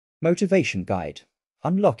Motivation Guide: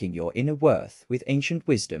 Unlocking Your Inner Worth with Ancient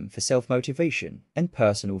Wisdom for Self-Motivation and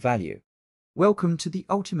Personal Value. Welcome to the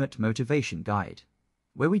Ultimate Motivation Guide,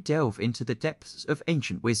 where we delve into the depths of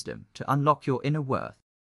ancient wisdom to unlock your inner worth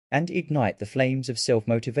and ignite the flames of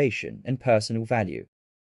self-motivation and personal value.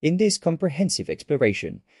 In this comprehensive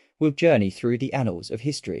exploration, we'll journey through the annals of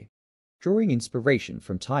history, drawing inspiration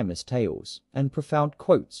from timeless tales and profound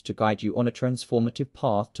quotes to guide you on a transformative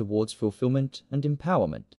path towards fulfillment and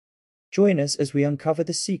empowerment. Join us as we uncover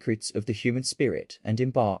the secrets of the human spirit and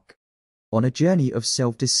embark on a journey of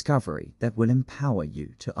self-discovery that will empower you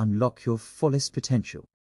to unlock your fullest potential.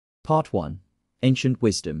 Part 1. Ancient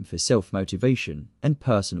Wisdom for Self-Motivation and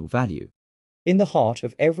Personal Value. In the heart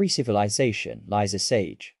of every civilization lies a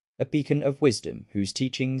sage, a beacon of wisdom whose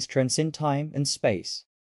teachings transcend time and space.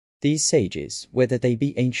 These sages, whether they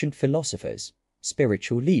be ancient philosophers,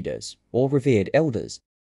 spiritual leaders, or revered elders,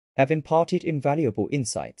 have imparted invaluable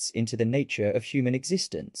insights into the nature of human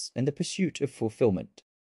existence and the pursuit of fulfillment.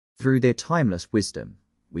 Through their timeless wisdom,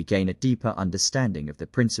 we gain a deeper understanding of the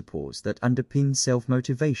principles that underpin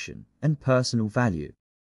self-motivation and personal value.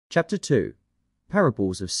 Chapter 2.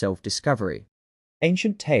 Parables of Self-Discovery.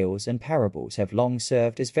 Ancient tales and parables have long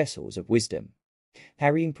served as vessels of wisdom,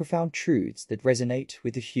 carrying profound truths that resonate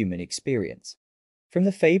with the human experience. From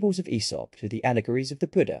the fables of Aesop to the allegories of the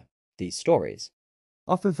Buddha, these stories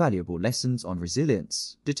offer valuable lessons on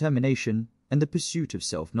resilience, determination, and the pursuit of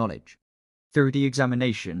self-knowledge. Through the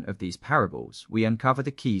examination of these parables, we uncover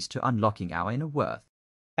the keys to unlocking our inner worth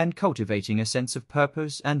and cultivating a sense of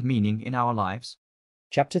purpose and meaning in our lives.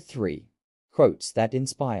 Chapter 3. Quotes that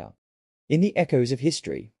inspire. In the echoes of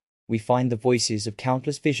history, we find the voices of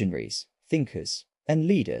countless visionaries, thinkers, and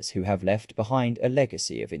leaders who have left behind a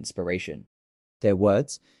legacy of inspiration. Their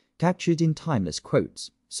words, captured in timeless quotes,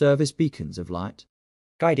 serve as beacons of light,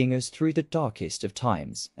 guiding us through the darkest of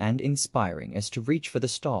times and inspiring us to reach for the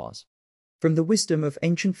stars. From the wisdom of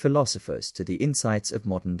ancient philosophers to the insights of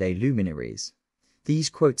modern-day luminaries,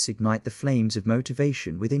 these quotes ignite the flames of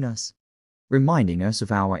motivation within us, reminding us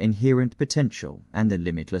of our inherent potential and the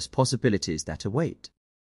limitless possibilities that await.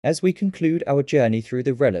 As we conclude our journey through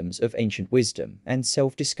the realms of ancient wisdom and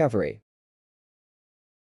self-discovery,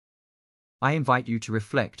 I invite you to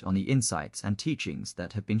reflect on the insights and teachings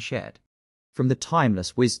that have been shared. From the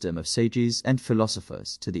timeless wisdom of sages and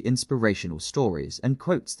philosophers to the inspirational stories and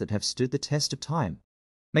quotes that have stood the test of time,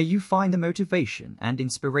 may you find the motivation and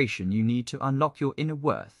inspiration you need to unlock your inner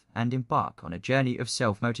worth and embark on a journey of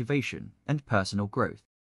self-motivation and personal growth.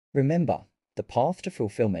 Remember, the path to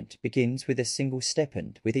fulfillment begins with a single step,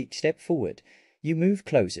 and with each step forward, you move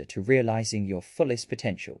closer to realizing your fullest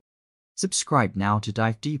potential. Subscribe now to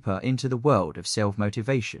dive deeper into the world of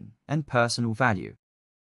self-motivation and personal value.